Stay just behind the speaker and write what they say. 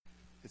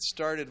It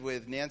started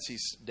with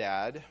Nancy's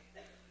dad,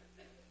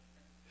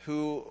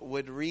 who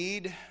would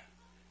read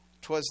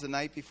 "'Twas the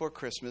Night Before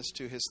Christmas"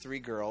 to his 3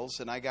 girls,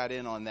 and I got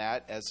in on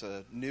that as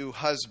a new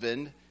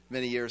husband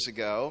many years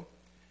ago.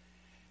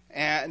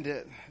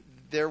 And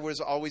there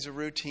was always a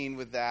routine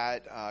with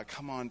that.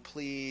 Come on,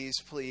 please,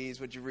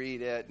 would you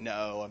read it?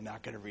 No, I'm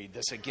not going to read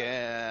this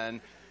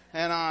again.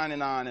 And on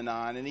and on and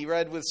on. And he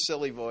read with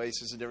silly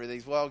voices and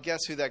everything. Well, guess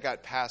who that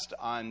got passed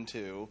on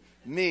to?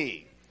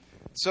 Me.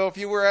 So if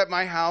you were at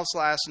my house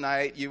last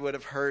night, you would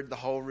have heard the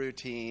whole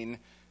routine.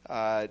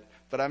 But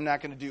I'm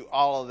not going to do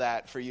all of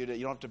that for you.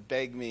 You don't have to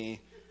beg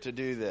me to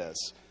do this.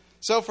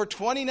 So for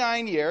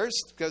 29 years,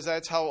 because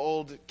that's how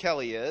old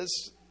Kelly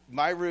is,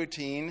 my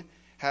routine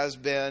has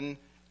been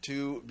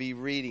to be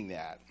reading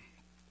that.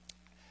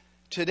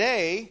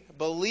 Today,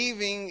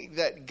 believing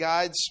that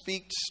God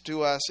speaks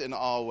to us in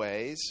all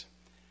ways,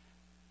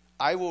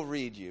 I will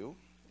read you,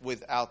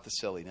 without the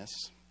silliness,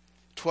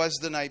 "'Twas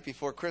the Night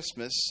Before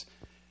Christmas,"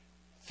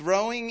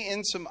 throwing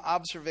in some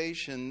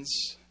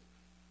observations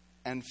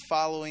and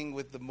following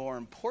with the more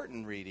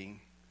important reading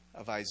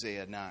of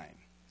Isaiah 9.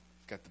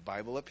 I've got the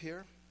Bible up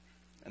here,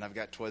 and I've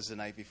got "'Twas the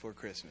Night Before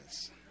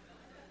Christmas."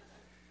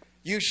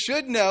 You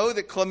should know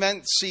that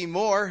Clement C.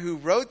 Moore, who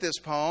wrote this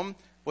poem,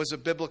 was a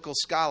biblical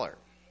scholar.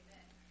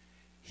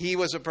 He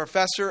was a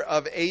professor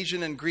of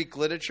Asian and Greek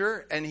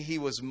literature, and he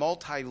was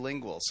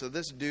multilingual. So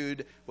this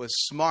dude was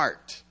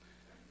smart,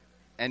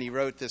 and he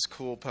wrote this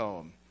cool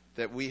poem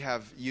that we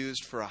have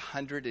used for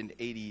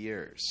 180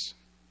 years.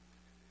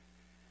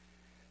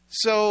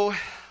 So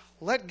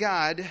let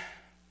God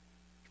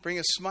bring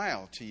a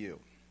smile to you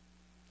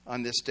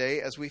on this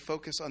day as we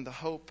focus on the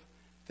hope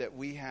that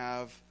we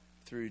have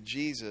through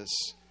Jesus,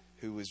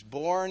 who was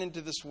born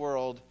into this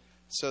world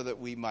so that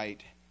we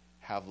might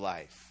have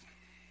life.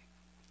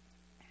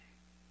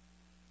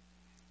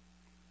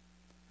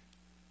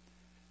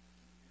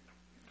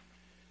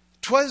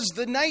 "'Twas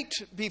the night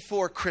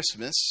before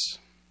Christmas,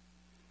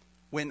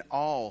 when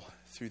all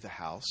through the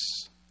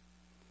house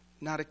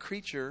not a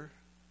creature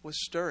was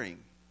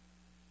stirring,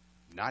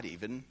 not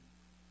even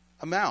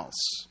a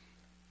mouse.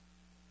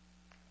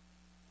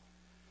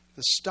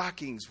 The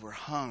stockings were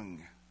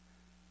hung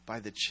by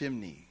the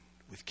chimney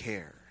with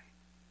care,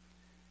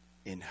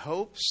 in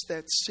hopes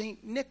that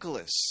St.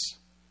 Nicholas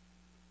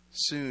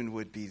soon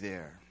would be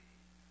there."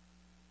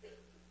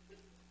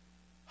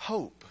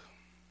 Hope.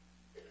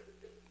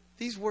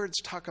 These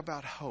words talk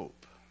about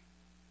hope.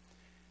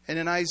 And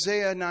in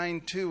Isaiah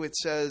 9:2 it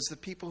says, "The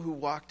people who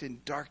walked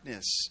in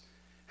darkness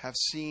have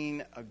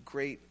seen a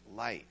great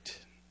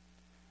light."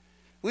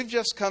 We've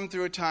just come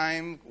through a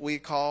time we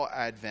call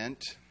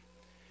Advent.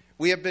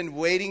 We have been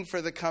waiting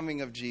for the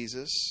coming of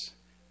Jesus,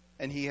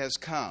 and he has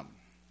come.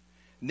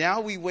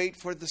 Now we wait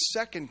for the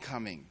second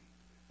coming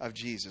of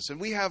Jesus. And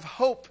we have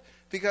hope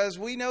because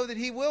we know that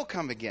he will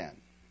come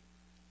again.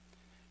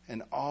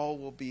 And all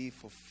will be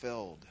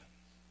fulfilled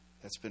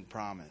that's been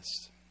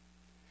promised.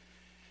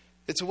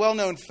 It's a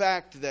well-known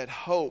fact that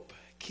hope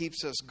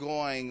keeps us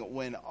going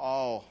when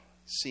all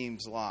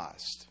seems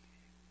lost.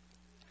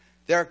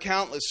 There are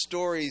countless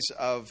stories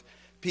of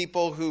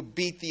people who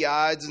beat the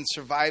odds in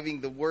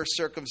surviving the worst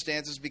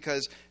circumstances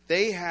because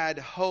they had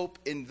hope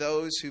in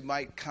those who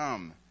might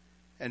come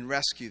and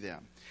rescue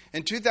them.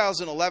 In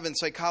 2011,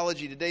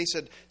 Psychology Today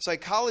said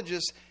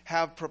psychologists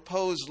have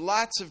proposed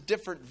lots of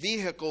different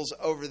vehicles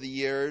over the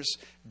years: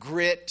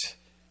 grit,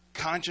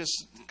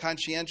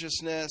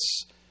 conscientiousness,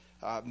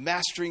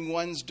 mastering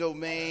one's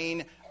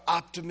domain,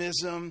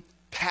 optimism,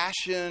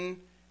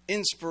 passion,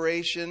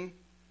 inspiration.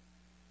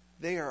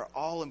 They are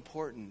all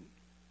important,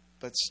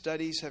 but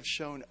studies have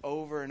shown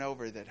over and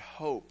over that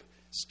hope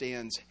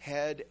stands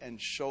head and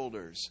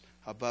shoulders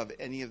above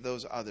any of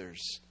those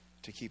others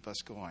to keep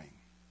us going.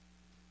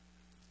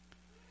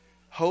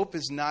 Hope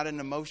is not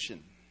an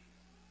emotion.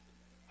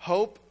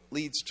 Hope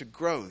leads to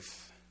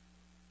growth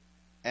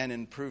and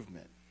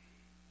improvement.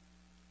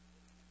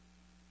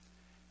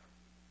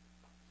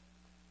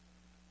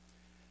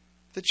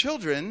 The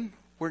children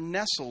were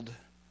nestled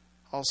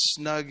all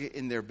snug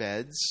in their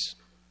beds,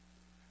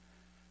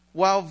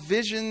 while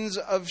visions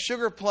of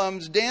sugar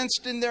plums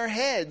danced in their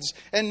heads,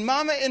 and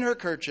Mama in her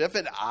kerchief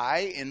and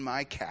I in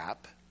my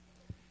cap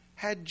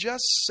had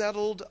just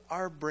settled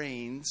our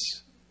brains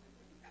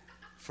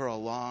for a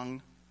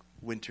long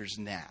winter's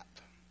nap.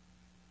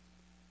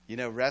 You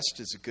know, rest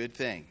is a good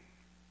thing.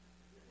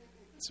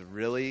 It's a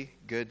really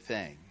good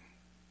thing.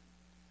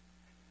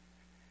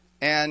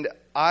 And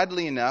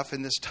oddly enough,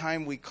 in this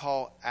time we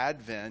call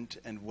Advent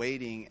and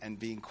waiting and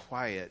being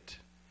quiet,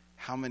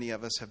 how many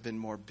of us have been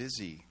more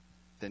busy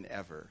than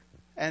ever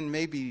and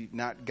maybe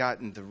not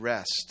gotten the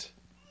rest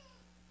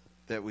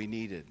that we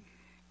needed?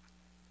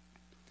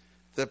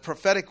 The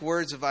prophetic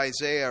words of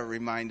Isaiah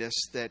remind us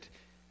that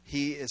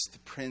he is the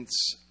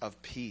Prince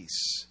of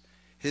Peace.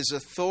 His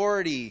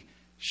authority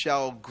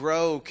shall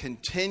grow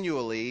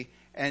continually,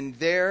 and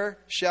there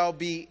shall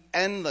be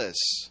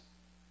endless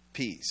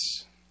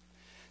peace.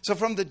 So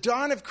from the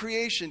dawn of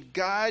creation,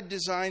 God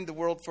designed the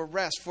world for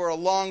rest, for a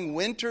long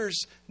winter's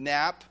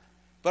nap,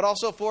 but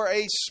also for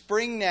a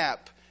spring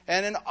nap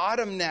and an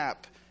autumn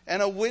nap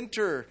and a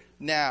winter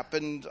nap.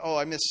 And,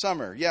 I miss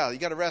summer. Yeah, you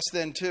got to rest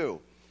then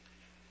too.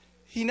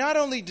 He not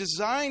only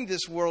designed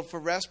this world for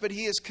rest, but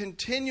he is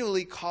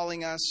continually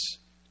calling us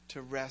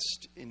to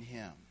rest in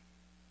him.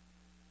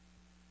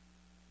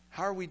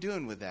 How are we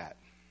doing with that?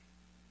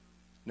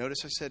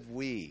 Notice I said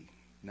we,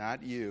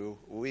 not you,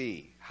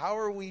 we. How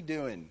are we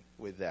doing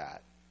with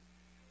that?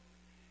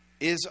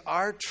 Is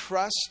our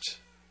trust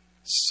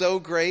so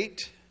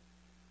great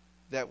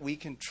that we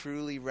can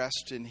truly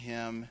rest in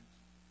him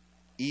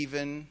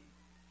even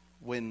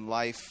when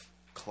life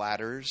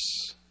clatters?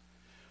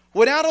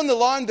 When out on the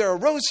lawn there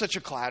arose such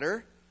a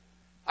clatter,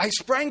 I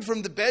sprang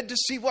from the bed to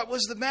see what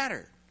was the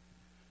matter.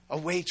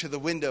 Away to the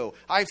window,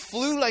 I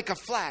flew like a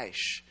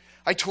flash.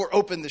 I tore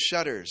open the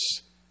shutters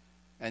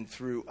and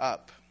threw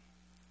up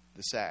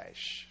the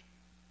sash.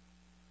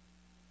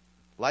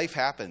 Life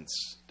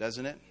happens,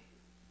 doesn't it?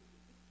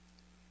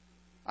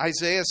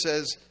 Isaiah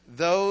says,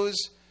 those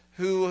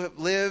who have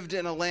lived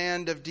in a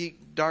land of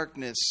deep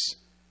darkness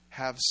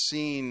have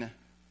seen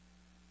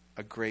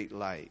a great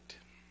light.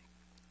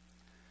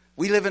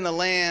 We live in a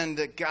land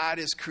that God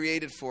has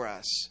created for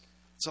us.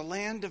 It's a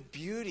land of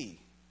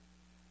beauty,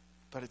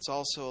 but it's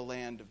also a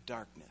land of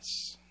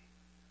darkness.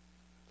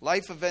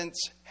 Life events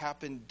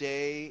happen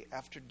day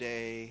after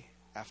day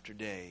after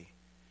day,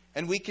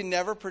 and we can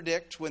never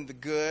predict when the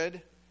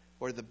good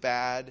or the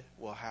bad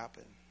will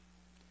happen.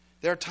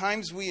 There are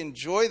times we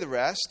enjoy the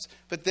rest,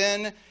 but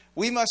then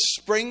we must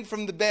spring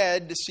from the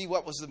bed to see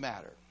what was the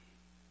matter.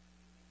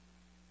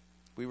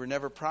 We were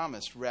never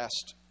promised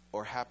rest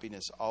or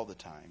happiness all the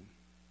time.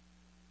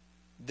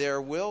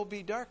 There will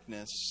be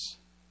darkness,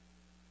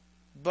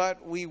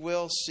 but we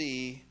will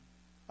see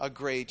a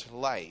great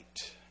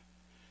light.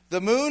 The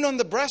moon on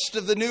the breast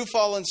of the new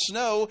fallen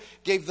snow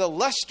gave the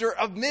luster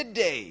of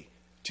midday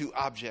to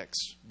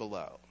objects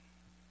below.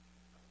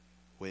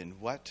 When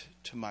what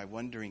to my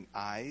wondering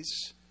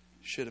eyes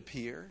should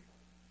appear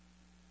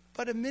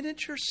but a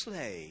miniature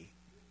sleigh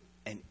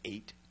and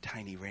 8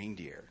 tiny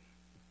reindeer.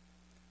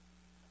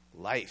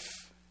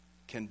 Life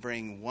can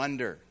bring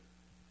wonder.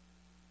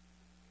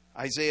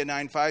 Isaiah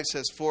 9:5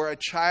 says, for a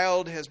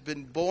child has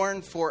been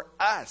born for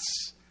us,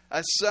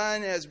 a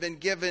son has been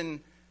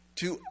given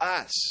to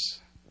us.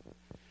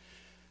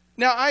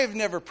 Now, I have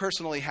never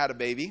personally had a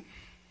baby.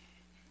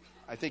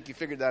 I think you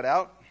figured that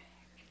out.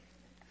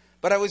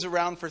 But I was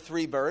around for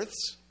 3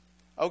 births.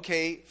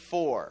 Okay,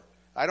 4.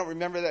 I don't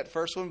remember that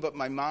first one, but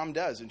my mom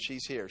does, and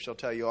she's here. She'll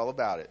tell you all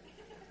about it.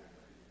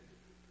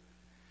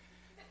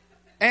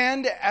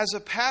 And as a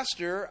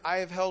pastor, I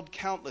have held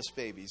countless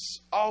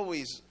babies.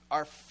 Always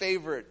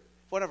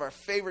one of our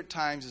favorite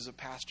times as a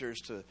pastor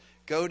is to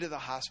go to the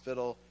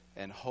hospital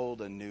and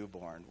hold a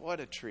newborn. What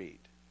a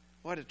treat.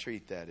 What a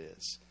treat that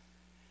is.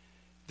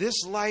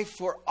 This life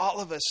for all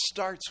of us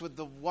starts with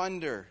the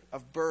wonder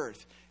of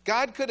birth.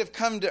 God could have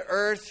come to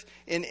earth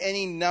in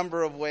any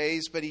number of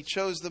ways, but he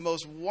chose the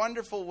most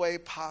wonderful way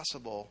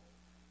possible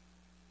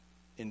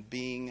in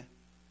being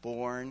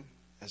born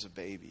as a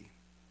baby.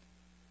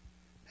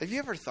 Have you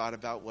ever thought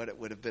about what it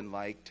would have been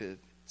like to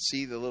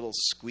see the little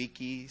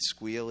squeaky,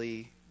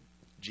 squealy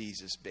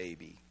Jesus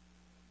baby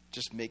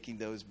just making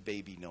those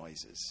baby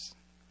noises?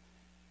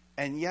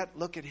 And yet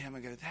look at him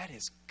and go, that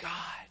is God.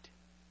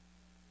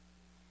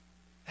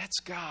 That's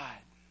God.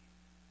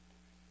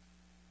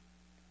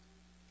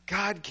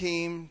 God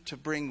came to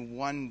bring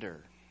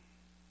wonder.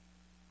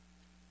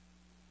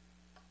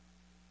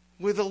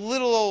 With a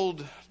little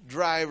old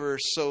driver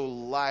so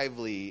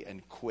lively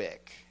and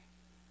quick,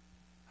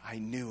 I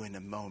knew in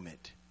a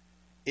moment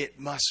it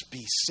must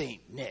be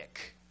St.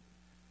 Nick.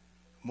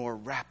 More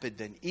rapid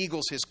than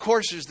eagles, his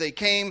coursers they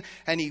came,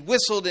 and he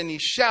whistled and he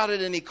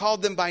shouted and he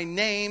called them by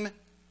name.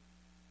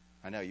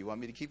 I know, you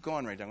want me to keep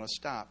going, right? I'm going to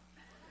stop.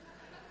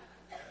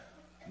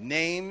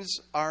 Names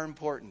are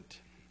important.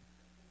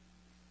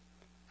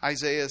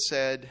 Isaiah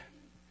said,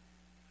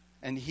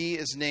 and he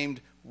is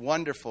named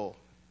Wonderful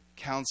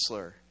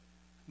Counselor,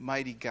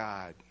 Mighty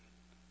God,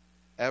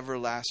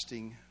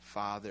 Everlasting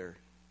Father,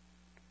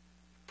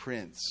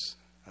 Prince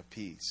of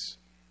Peace.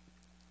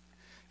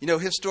 You know,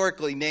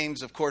 historically,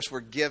 names, of course, were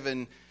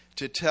given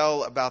to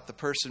tell about the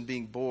person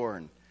being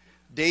born.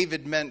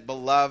 David meant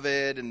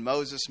beloved, and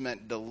Moses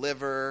meant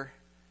deliver.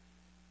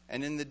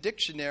 And in the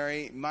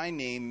dictionary, my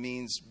name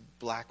means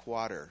black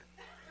water.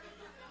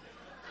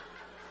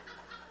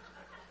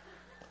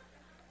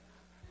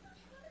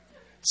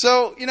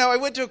 So, I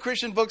went to a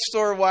Christian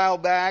bookstore a while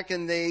back,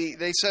 and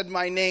they said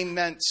my name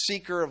meant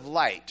seeker of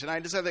light. And I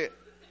decided,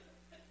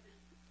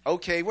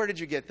 okay, where did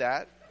you get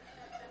that?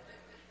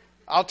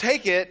 I'll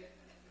take it,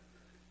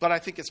 but I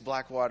think it's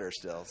black water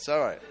still. So,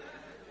 all right.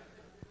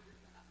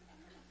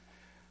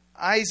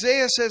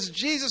 Isaiah says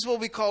Jesus will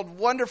be called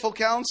Wonderful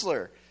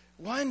Counselor,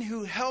 one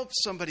who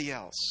helps somebody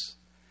else.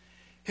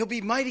 He'll be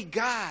Mighty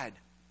God,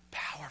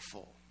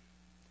 powerful,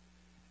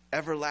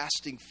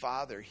 Everlasting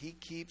Father. He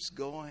keeps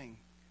going.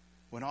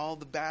 When all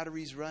the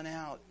batteries run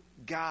out,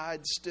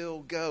 God still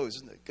goes.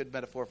 Isn't that a good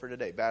metaphor for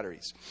today?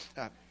 Batteries.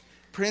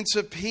 Prince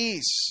of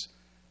Peace.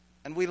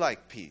 And we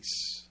like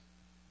peace.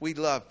 We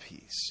love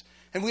peace.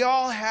 And we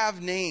all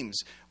have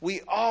names.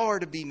 We all are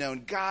to be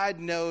known. God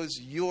knows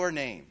your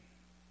name.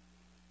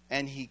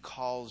 And he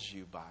calls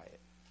you by it.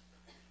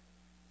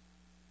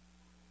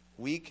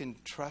 We can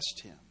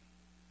trust him.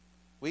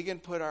 We can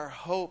put our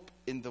hope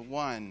in the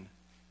one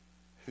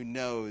who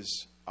knows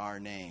our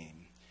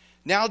name.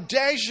 Now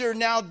Dasher,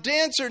 now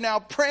Dancer, now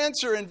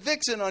Prancer and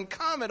Vixen, on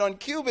Comet, on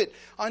Cupid,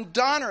 on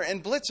Donner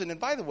and Blitzen. And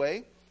by the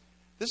way,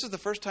 this is the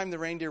first time the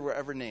reindeer were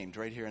ever named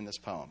right here in this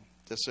poem.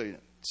 Just so you know.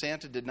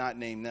 Santa did not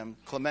name them.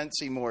 Clement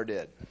Seymour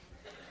did.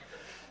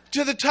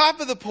 To the top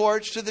of the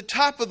porch, to the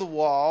top of the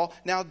wall,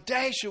 now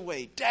dash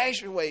away,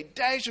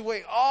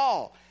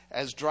 all,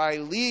 as dry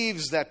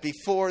leaves that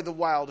before the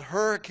wild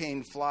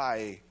hurricane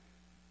fly.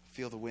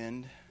 Feel the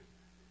wind?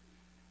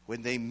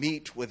 When they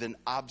meet with an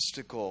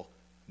obstacle,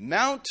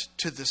 mount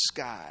to the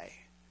sky.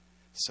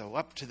 So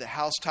up to the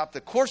housetop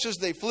the coursers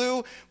they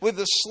flew, with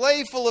the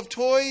sleigh full of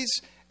toys,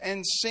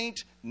 and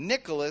St.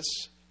 Nicholas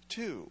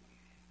too.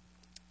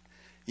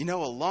 You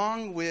know,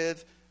 along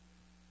with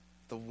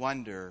the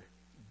wonder,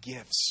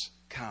 gifts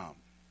come.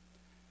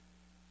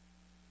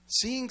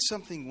 Seeing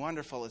something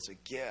wonderful is a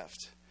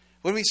gift.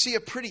 When we see a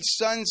pretty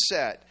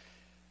sunset,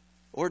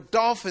 or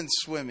dolphins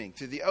swimming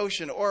through the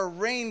ocean, or a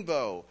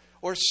rainbow,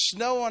 or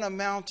snow on a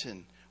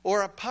mountain,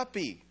 or a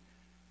puppy,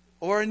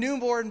 or a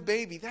newborn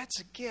baby, that's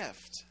a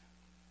gift.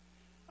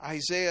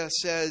 Isaiah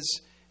says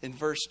in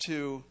verse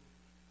 2,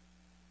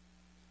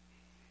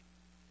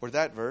 or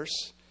that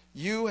verse,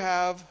 you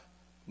have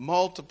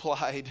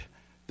multiplied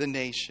the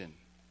nation.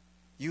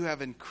 You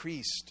have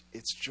increased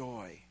its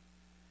joy.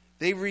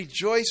 They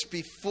rejoice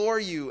before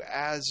you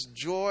as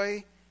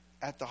joy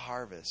at the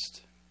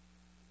harvest.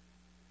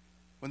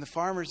 When the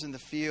farmers in the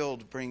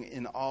field bring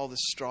in all the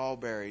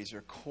strawberries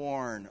or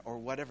corn or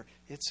whatever,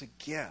 it's a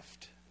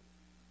gift.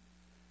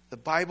 The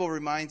Bible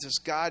reminds us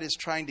God is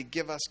trying to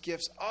give us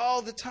gifts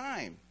all the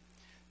time.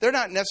 They're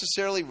not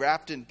necessarily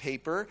wrapped in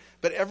paper,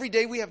 but every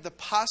day we have the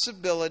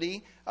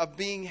possibility of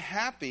being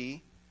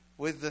happy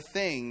with the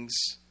things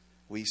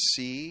we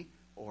see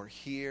or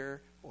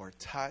hear or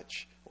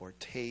touch or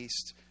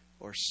taste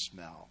or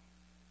smell.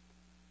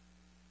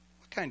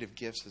 What kind of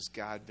gifts has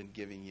God been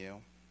giving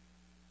you?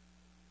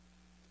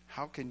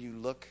 How can you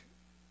look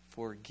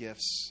for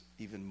gifts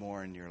even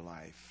more in your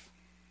life?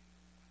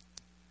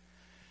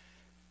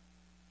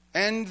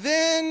 And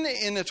then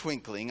in a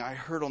twinkling, I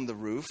heard on the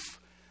roof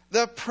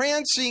the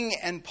prancing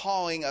and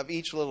pawing of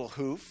each little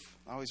hoof.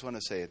 I always want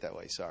to say it that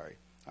way, sorry.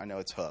 I know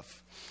it's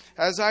hoof.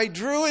 As I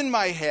drew in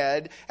my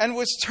head and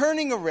was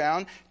turning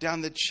around,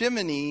 down the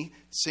chimney,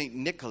 St.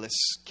 Nicholas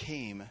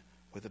came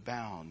with a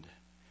bound.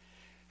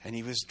 And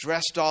he was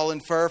dressed all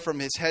in fur from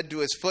his head to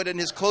his foot, and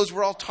his clothes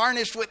were all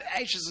tarnished with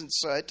ashes and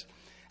soot,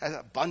 as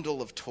a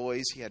bundle of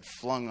toys he had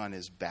flung on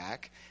his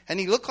back. And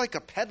he looked like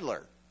a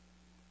peddler,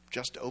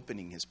 just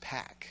opening his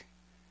pack.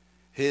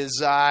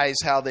 His eyes,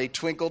 how they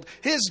twinkled.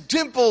 His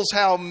dimples,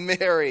 how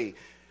merry.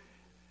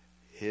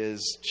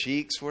 His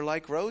cheeks were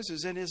like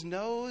roses, and his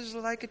nose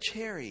like a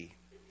cherry.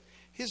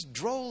 His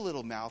droll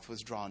little mouth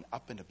was drawn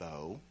up in a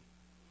bow,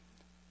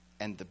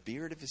 and the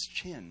beard of his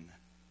chin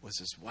was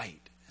as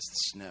white as the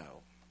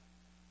snow.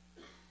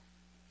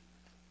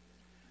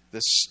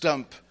 The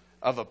stump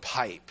of a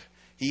pipe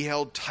he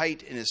held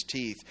tight in his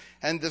teeth,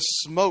 and the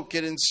smoke,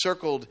 it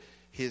encircled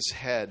his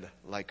head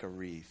like a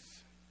wreath.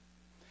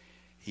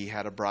 He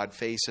had a broad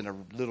face and a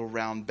little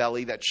round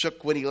belly that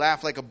shook when he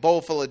laughed like a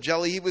bowl full of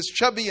jelly. He was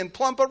chubby and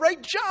plump, a right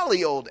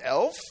jolly old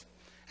elf.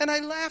 And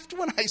I laughed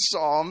when I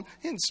saw him,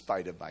 in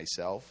spite of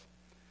myself.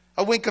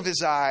 A wink of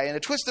his eye and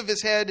a twist of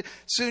his head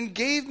soon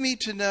gave me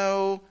to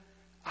know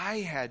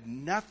I had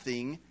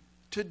nothing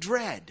to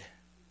dread.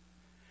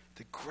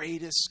 The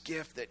greatest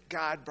gift that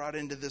God brought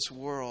into this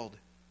world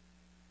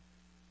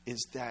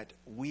is that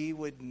we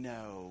would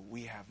know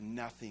we have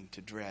nothing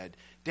to dread.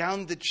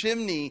 Down the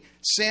chimney,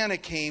 Santa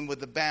came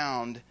with a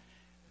bound.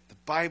 The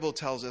Bible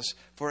tells us,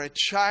 for a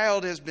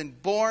child has been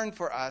born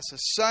for us, a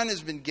son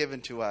has been given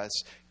to us.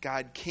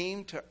 God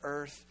came to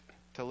earth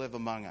to live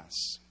among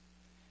us.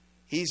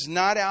 He's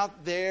not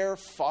out there,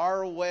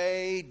 far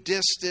away,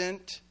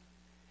 distant.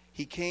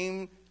 He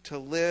came to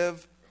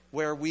live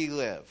where we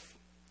live.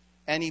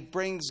 And he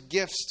brings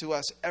gifts to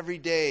us every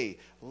day.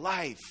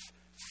 Life,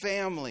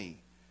 family,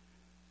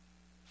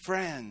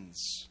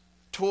 friends,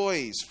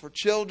 toys for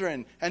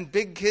children and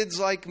big kids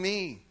like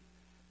me,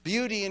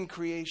 beauty in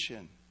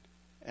creation,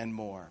 and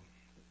more.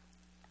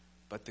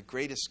 But the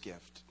greatest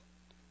gift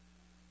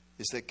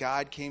is that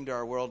God came to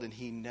our world and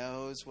he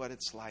knows what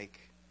it's like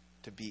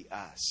to be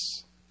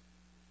us.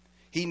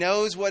 He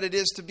knows what it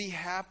is to be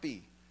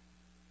happy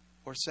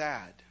or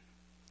sad,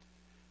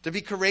 to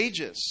be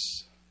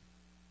courageous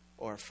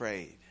or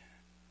afraid,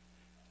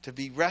 to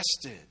be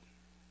rested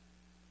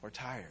or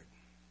tired,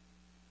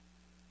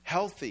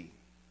 healthy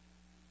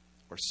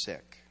or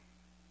sick.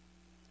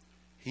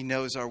 He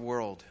knows our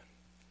world.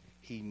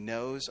 He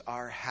knows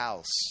our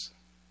house.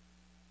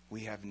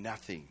 We have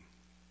nothing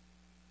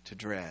to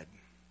dread.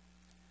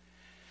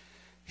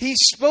 He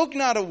spoke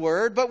not a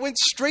word, but went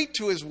straight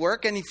to his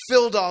work, and he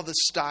filled all the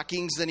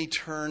stockings. Then he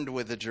turned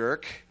with a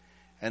jerk,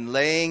 and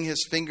laying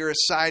his finger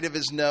aside of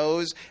his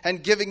nose,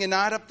 and giving a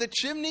nod up the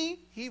chimney,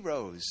 he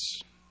rose.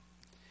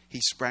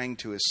 He sprang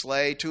to his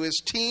sleigh, to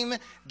his team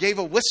gave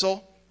a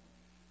whistle,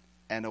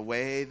 and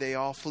away they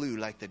all flew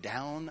like the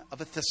down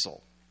of a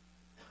thistle.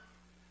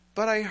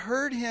 But I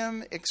heard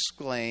him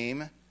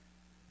exclaim,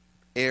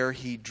 ere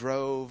he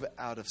drove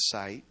out of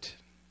sight,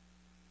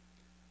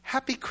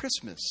 Happy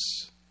Christmas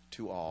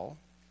to all,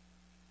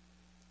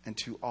 and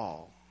to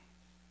all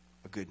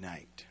a good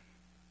night.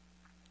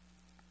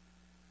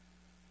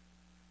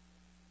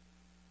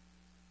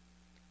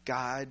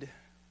 God,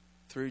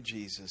 through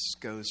Jesus,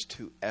 goes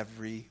to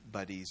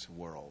everybody's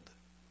world.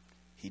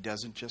 He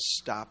doesn't just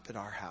stop at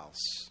our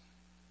house.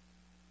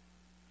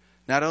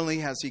 Not only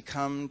has he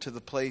come to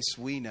the place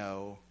we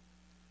know,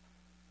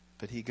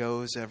 but he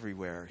goes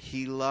everywhere.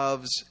 He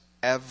loves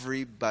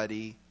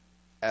everybody,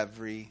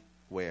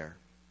 everywhere.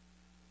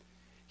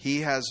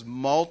 He has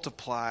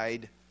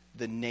multiplied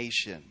the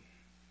nation.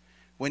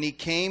 When he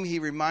came, he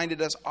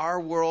reminded us our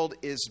world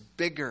is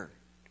bigger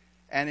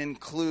and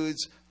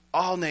includes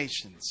all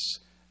nations,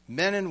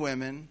 men and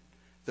women,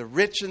 the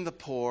rich and the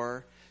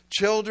poor,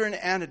 children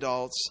and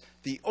adults,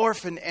 the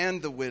orphan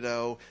and the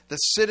widow, the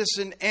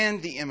citizen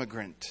and the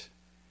immigrant.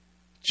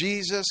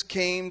 Jesus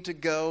came to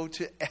go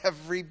to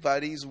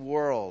everybody's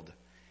world,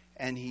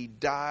 and he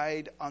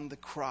died on the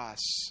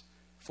cross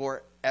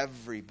for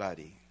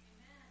everybody.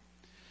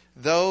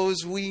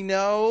 Those we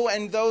know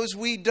and those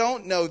we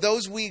don't know,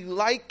 those we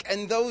like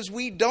and those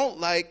we don't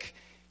like,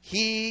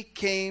 he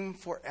came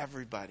for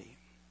everybody.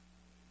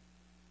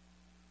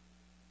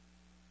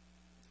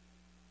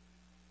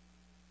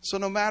 So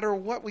no matter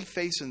what we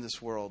face in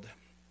this world,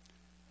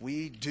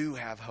 we do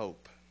have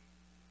hope.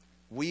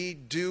 We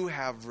do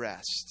have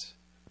rest.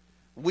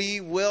 We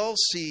will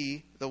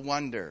see the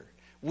wonder.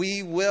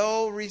 We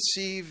will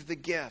receive the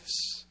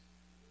gifts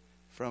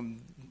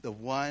from the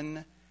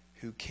one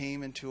who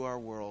came into our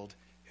world,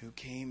 who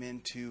came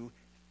into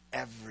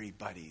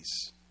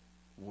everybody's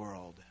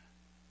world.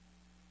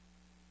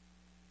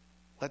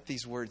 Let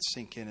these words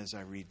sink in as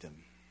I read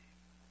them.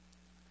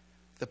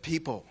 The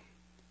people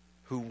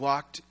who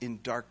walked in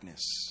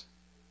darkness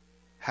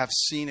have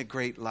seen a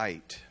great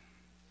light.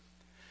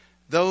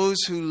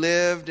 Those who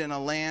lived in a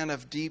land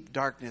of deep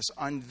darkness,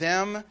 on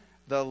them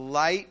the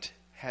light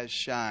has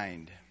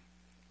shined.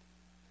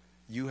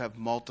 You have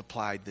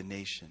multiplied the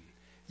nation.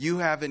 You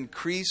have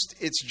increased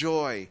its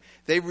joy.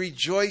 They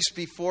rejoice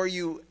before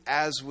you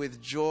as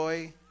with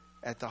joy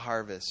at the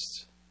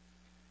harvest,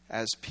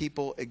 as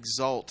people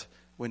exult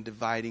when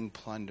dividing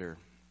plunder.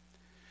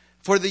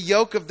 For the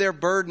yoke of their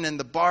burden and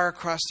the bar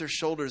across their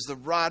shoulders, the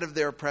rod of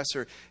their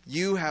oppressor,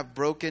 you have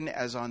broken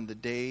as on the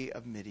day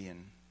of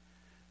Midian.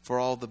 For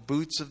all the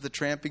boots of the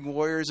tramping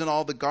warriors and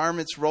all the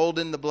garments rolled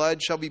in the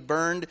blood shall be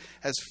burned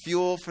as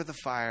fuel for the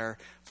fire.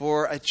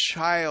 For a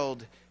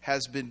child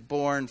has been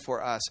born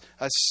for us,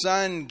 a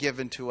son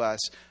given to us.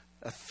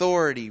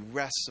 Authority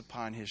rests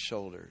upon his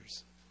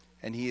shoulders.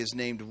 And he is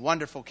named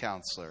Wonderful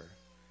Counselor,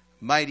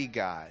 Mighty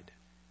God,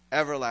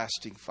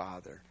 Everlasting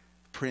Father,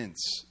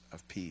 Prince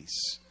of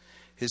Peace.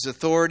 His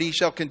authority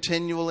shall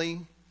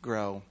continually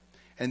grow,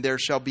 and there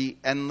shall be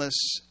endless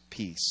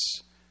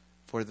peace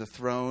for the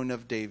throne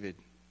of David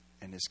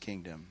and his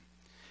kingdom.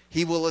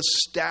 He will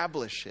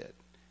establish it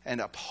and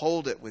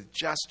uphold it with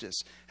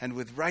justice and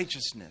with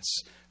righteousness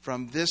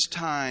from this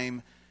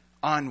time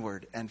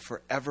onward and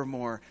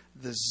forevermore.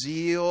 The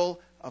zeal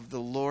of the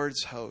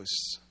Lord's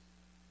hosts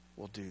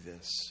will do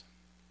this.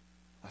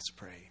 Let's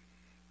pray.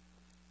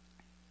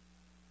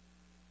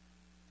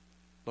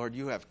 Lord,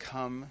 you have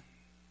come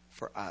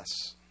for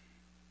us.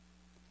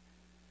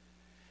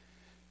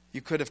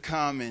 You could have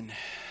come in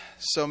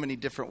so many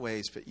different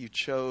ways, but you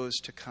chose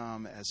to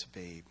come as a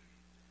babe,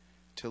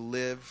 to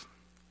live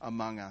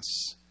among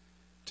us,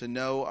 to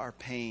know our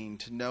pain,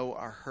 to know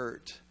our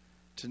hurt,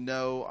 to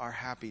know our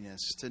happiness,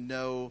 to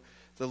know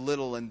the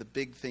little and the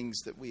big things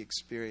that we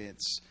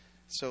experience.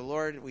 So,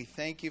 Lord, we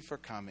thank you for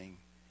coming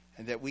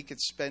and that we could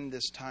spend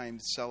this time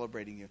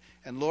celebrating you.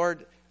 And,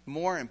 Lord,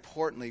 more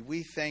importantly,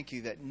 we thank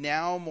you that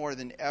now more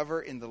than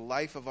ever in the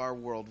life of our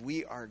world,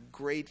 we are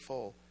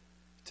grateful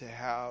to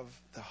have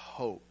the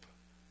hope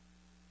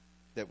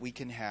that we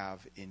can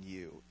have in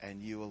you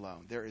and you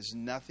alone. There is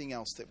nothing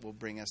else that will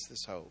bring us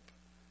this hope.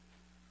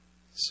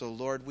 So,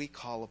 Lord, we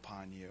call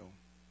upon you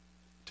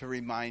to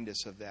remind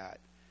us of that.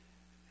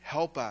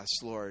 Help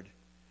us, Lord,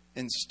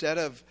 instead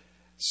of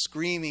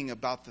screaming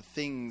about the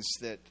things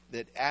that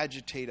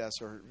agitate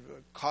us or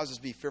cause us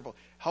to be fearful,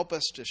 help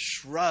us to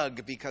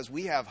shrug because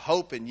we have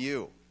hope in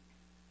you.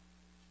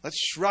 Let's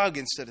shrug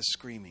instead of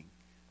screaming.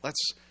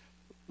 Let's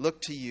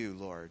look to you,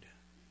 Lord,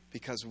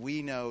 because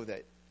we know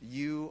that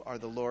you are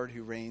the Lord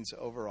who reigns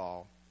over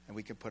all, and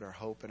we can put our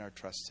hope and our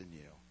trust in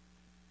you.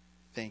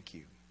 Thank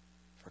you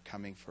for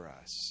coming for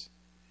us.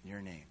 In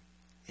your name,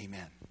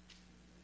 amen.